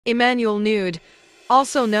Emmanuel Nude,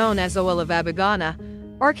 also known as Owl of Abagana,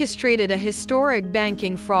 orchestrated a historic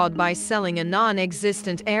banking fraud by selling a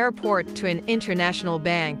non-existent airport to an international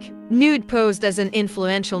bank. Nude posed as an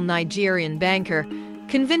influential Nigerian banker,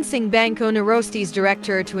 convincing Banco Narosti's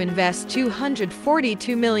director to invest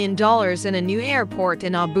 $242 million in a new airport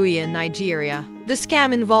in Abuja, Nigeria. The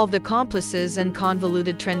scam involved accomplices and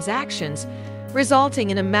convoluted transactions, resulting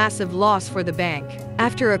in a massive loss for the bank.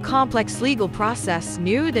 After a complex legal process,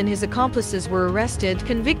 Nude and his accomplices were arrested,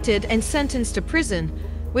 convicted, and sentenced to prison,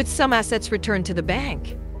 with some assets returned to the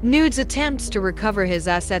bank. Nude's attempts to recover his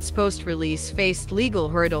assets post-release faced legal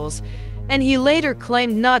hurdles, and he later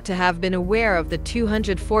claimed not to have been aware of the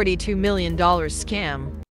 $242 million scam.